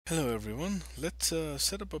Hello everyone, let's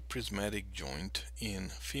set up a prismatic joint in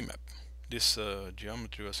Femap. This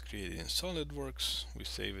geometry was created in SolidWorks. We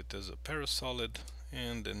save it as a parasolid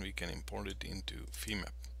and then we can import it into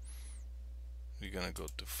Femap. We're gonna go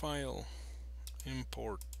to File,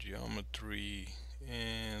 Import Geometry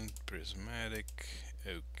and Prismatic.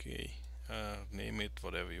 Okay, name it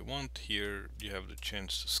whatever you want. Here you have the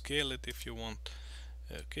chance to scale it if you want.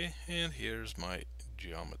 Okay, and here's my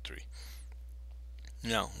geometry.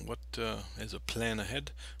 Now, what is a plan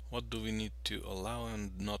ahead? What do we need to allow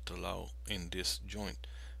and not allow in this joint?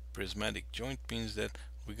 Prismatic joint means that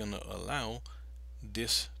we're going to allow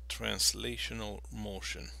this translational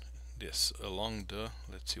motion. This along the,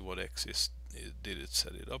 let's see what axis did it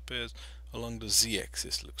set it up as, along the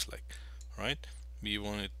z-axis looks like, right? We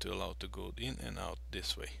want it to allow to go in and out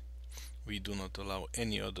this way. We do not allow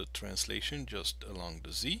any other translation, just along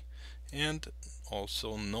the z, and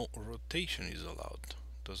also no rotation is allowed.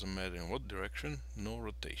 Doesn't matter in what direction, no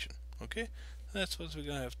rotation. Okay, that's what we're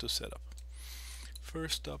gonna have to set up.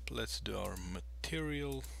 First up, let's do our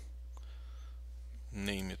material.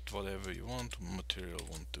 Name it whatever you want. Material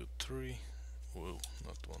 123. Whoa,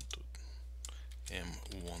 not 1 2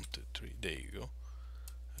 M123. There you go.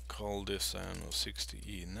 I call this, I don't know,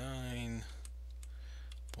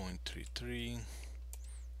 60E9.33.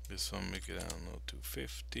 This one make it, I don't know,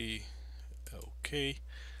 250. Okay,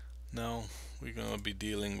 now we're gonna be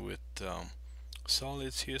dealing with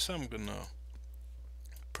solids here, so I'm gonna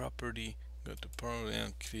property, go to property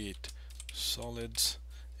and create solids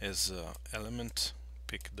as element.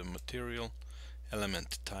 Pick the material,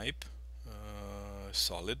 element type,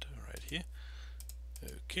 solid right here.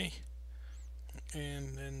 Okay,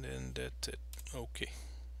 and then that's it. Okay,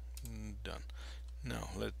 done. Now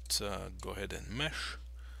let's go ahead and mesh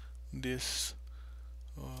this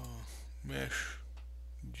mesh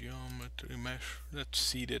geometry mesh. Let's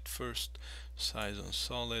seed it first. Size on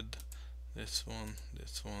solid. This one.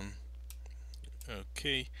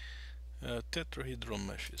 Okay. Tetrahedral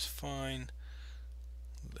mesh is fine.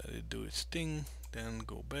 Let it do its thing. Then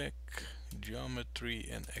go back, geometry,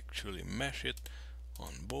 and actually mesh it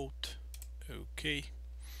on both. Okay.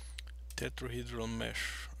 Tetrahedral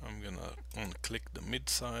mesh. I'm gonna unclick the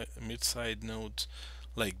mid-side nodes.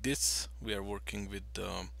 Like this, we are working with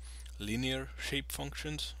linear shape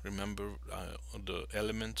functions. Remember, the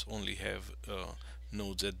elements only have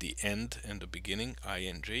nodes at the end and the beginning, I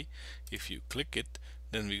and j. If you click it,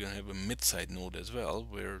 then we're gonna have a mid-side node as well,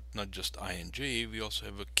 where not just I and j, we also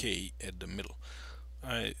have a k at the middle.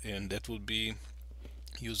 And that will be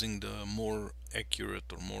using the more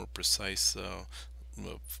accurate or more precise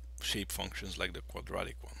shape functions like the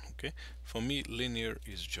quadratic one. Okay, for me linear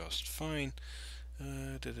is just fine.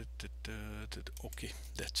 Okay,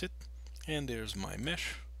 that's it. And there's my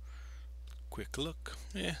mesh. Quick look.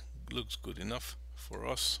 Yeah, looks good enough for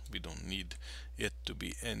us. We don't need it to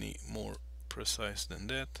be any more precise than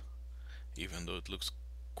that, even though it looks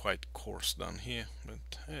quite coarse down here,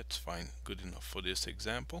 but it's fine, good enough for this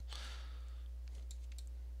example.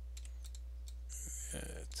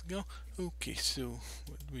 Let's go. Okay, so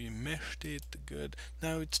we meshed it, good.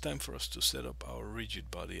 Now it's time for us to set up our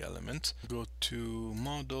rigid body elements. Go to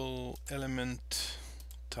model, element,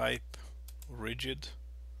 type, rigid.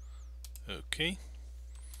 Okay,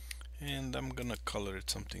 and I'm gonna color it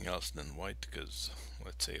something else than white, because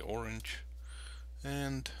let's say orange.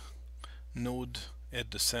 And node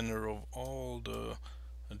at the center of all the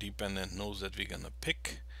dependent nodes that we're gonna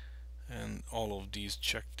pick, and all of these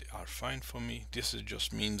checked are fine for me. This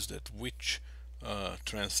just means that which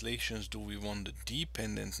translations do we want the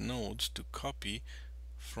dependent nodes to copy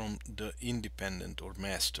from the independent or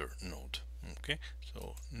master node. Okay,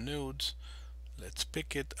 so nodes, let's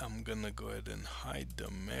pick it. I'm gonna go ahead and hide the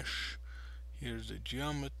mesh. Here's the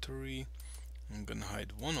geometry. I'm gonna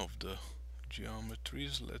hide one of the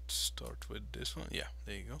geometries. Let's start with this one. Yeah,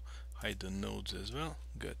 there you go. Hide the nodes as well.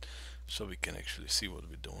 Good, so we can actually see what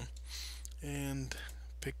we're doing. And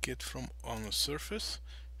pick it from on a surface.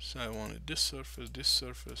 So I wanted this surface,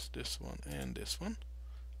 this one, and this one.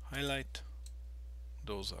 Highlight.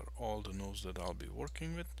 Those are all the nodes that I'll be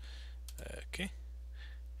working with. Okay,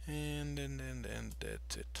 and then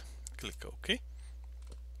that's it. Click OK.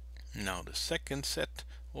 Now the second set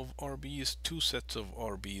of RBEs, two sets of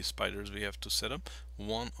RBE spiders we have to set up,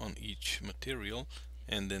 one on each material,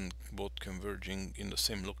 and then both converging in the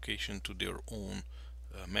same location to their own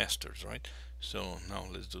masters, right? So now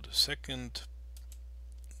let's do the second.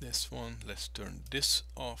 This one, let's turn this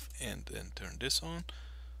off and then turn this on,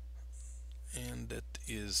 and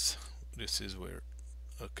this is where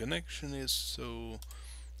a connection is. So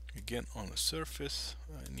again, on a surface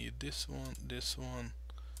I need this one,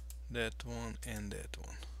 that one, and that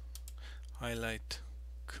one. Highlight,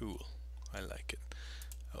 cool, I like it.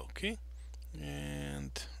 Okay,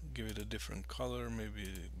 and give it a different color,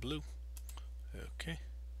 maybe blue. Okay,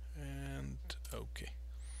 and okay,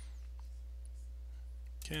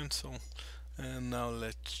 cancel. And now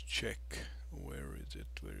let's check, where is it,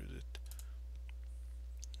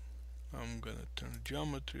 I'm gonna turn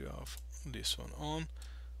geometry off, this one on,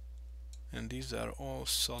 and these are all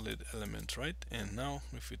solid elements, right? And now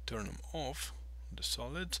if we turn them off, the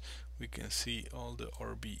solids, we can see all the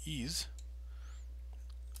RBEs,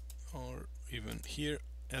 or even here,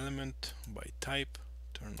 element by type,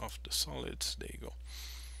 turn off the solids, there you go.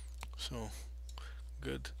 So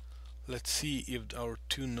good. Let's see if our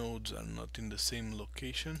two nodes are not in the same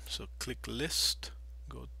location. So click list,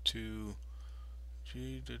 go to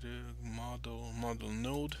model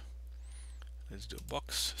node, let's do a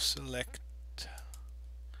box, select,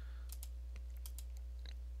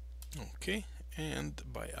 okay, and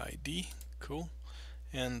by ID, cool,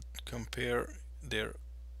 and compare their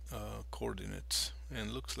coordinates,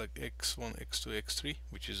 and looks like x1, x2, x3,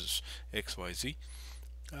 which is xyz.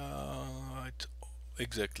 It's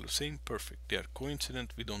exactly the same, perfect. They are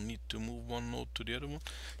coincident, we don't need to move one node to the other one.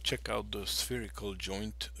 Check out the spherical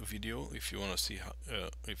joint video if you want to see how,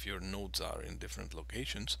 if your nodes are in different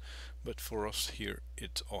locations, but for us here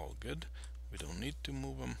it's all good, we don't need to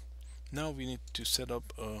move them. Now we need to set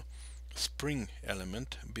up a spring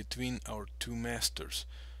element between our two masters,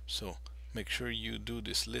 so make sure you do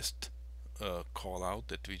this list call out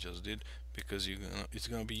that we just did, because it's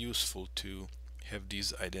gonna be useful to have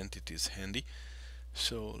these identities handy.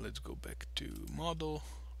 So let's go back to model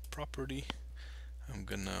property, I'm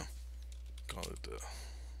gonna call it a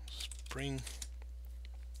spring.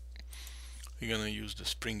 We're gonna use the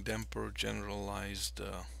spring damper generalized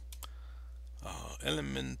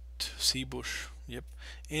element cbush, yep.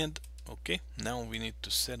 And okay, now we need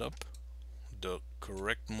to set up the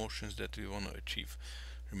correct motions that we want to achieve.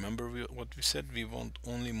 Remember what we said, we want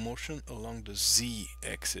only motion along the z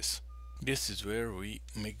axis. This is where we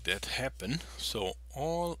make that happen. So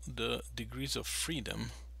all the degrees of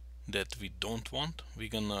freedom that we don't want, we're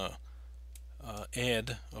gonna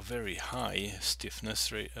add a very high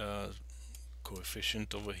stiffness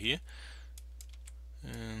coefficient over here,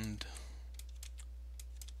 and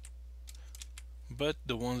but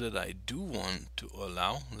the ones that I do want to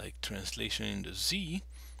allow, like translation in the z,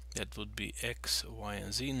 that would be x, y,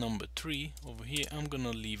 and z. Number 3 over here, I'm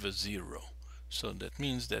gonna leave a 0. So that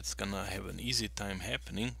means that's gonna have an easy time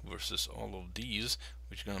happening versus all of these,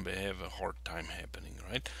 which are gonna have a hard time happening,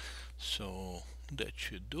 right? So that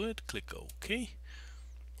should do it. Click OK,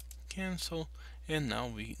 cancel, and now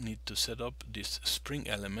we need to set up this spring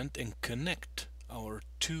element and connect our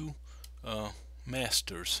two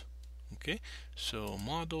masters. Okay, so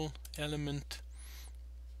model element,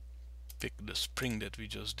 pick the spring that we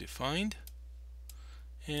just defined,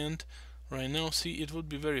 and right now, see, it would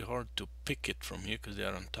be very hard to pick it from here because they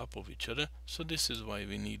are on top of each other. So this is why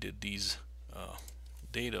we needed these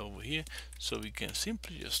data over here, so we can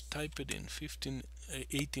simply just type it in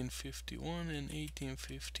 1851 and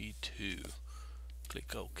 1852.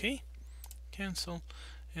 Click OK, cancel,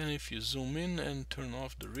 and if you zoom in and turn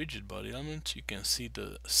off the rigid body elements, you can see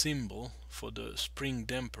the symbol for the spring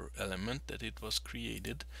damper element that it was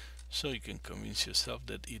created, so you can convince yourself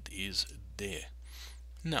that it is there.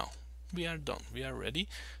 Now we are done, we are ready.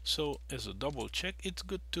 So as a double check, it's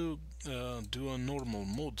good to do a normal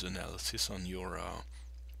modes analysis on your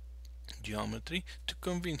geometry to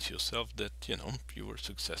convince yourself that you were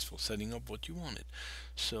successful setting up what you wanted.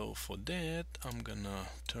 So for that, I'm gonna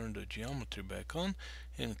turn the geometry back on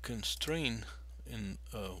and constrain in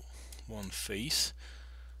one face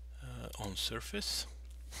on surface.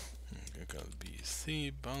 Gonna be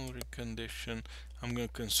C boundary condition. I'm gonna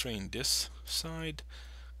constrain this side,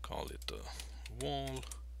 call it a wall,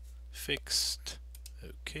 fixed,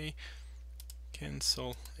 okay,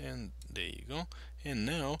 cancel, and there you go. And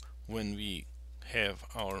now when we have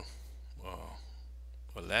our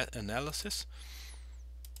analysis,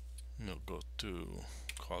 go to,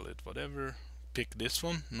 call it whatever, pick this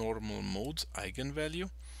one, normal modes eigenvalue,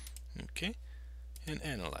 okay, and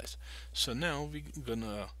analyze. So now we're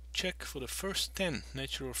gonna check for the first 10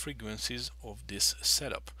 natural frequencies of this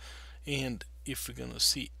setup, and if we're gonna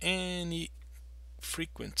see any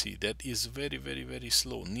frequency that is very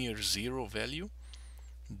slow, near 0 value,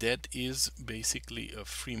 that is basically a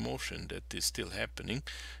free motion that is still happening,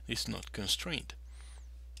 it's not constrained.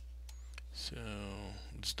 So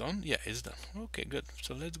it's done. Yeah, it's done. Okay, good.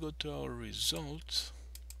 So let's go to our results.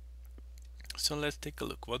 So let's take a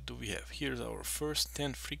look. What do we have? Here's our first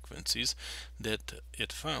 10 frequencies that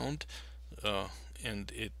it found, uh,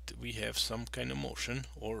 and we have some kind of motion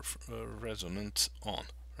or resonance on,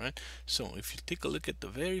 right? So if you take a look at the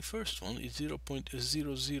very first one, it's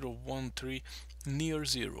 0.0013 near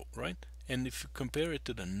zero, right? And if you compare it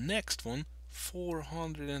to the next one,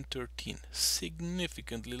 413,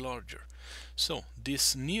 significantly larger. So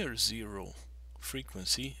this near zero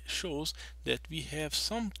frequency shows that we have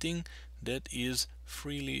something that is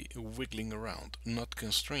freely wiggling around, not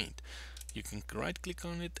constrained. You can right click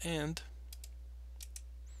on it and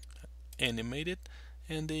animate it,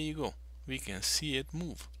 and there you go, we can see it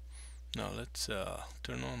move. Now let's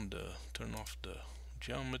turn off the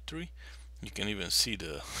geometry. You can even see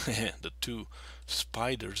the the two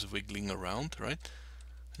spiders wiggling around, right?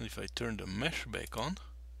 And if I turn the mesh back on,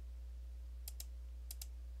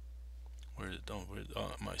 where is it?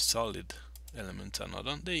 Oh, my solid elements are not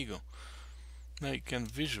on. There you go. Now you can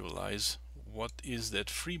visualize what is that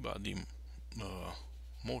free body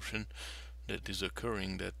motion that is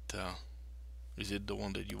occurring. That is it the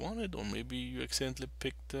one that you wanted, or maybe you accidentally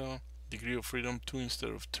picked degree of freedom 2 instead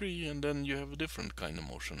of 3, and then you have a different kind of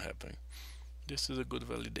motion happening. This is a good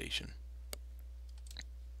validation.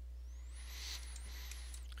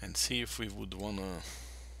 And see if we would wanna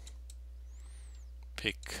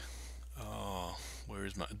pick where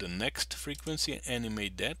is the next frequency and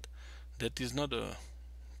animate that. That is not a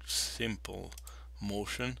simple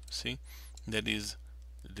motion. See, this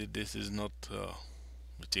is not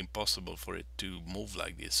it's impossible for it to move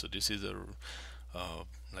like this. So this is a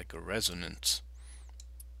like a resonance,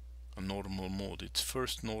 a normal mode. It's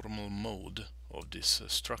first normal mode of this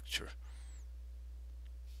structure.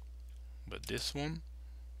 But this one,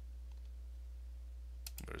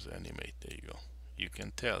 where's animate? There you go. You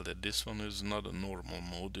can tell that this one is not a normal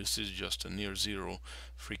mode. This is just a near zero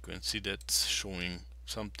frequency that's showing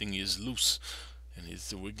something is loose and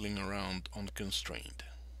is wiggling around unconstrained.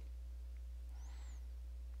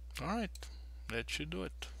 Alright, that should do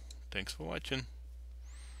it. Thanks for watching.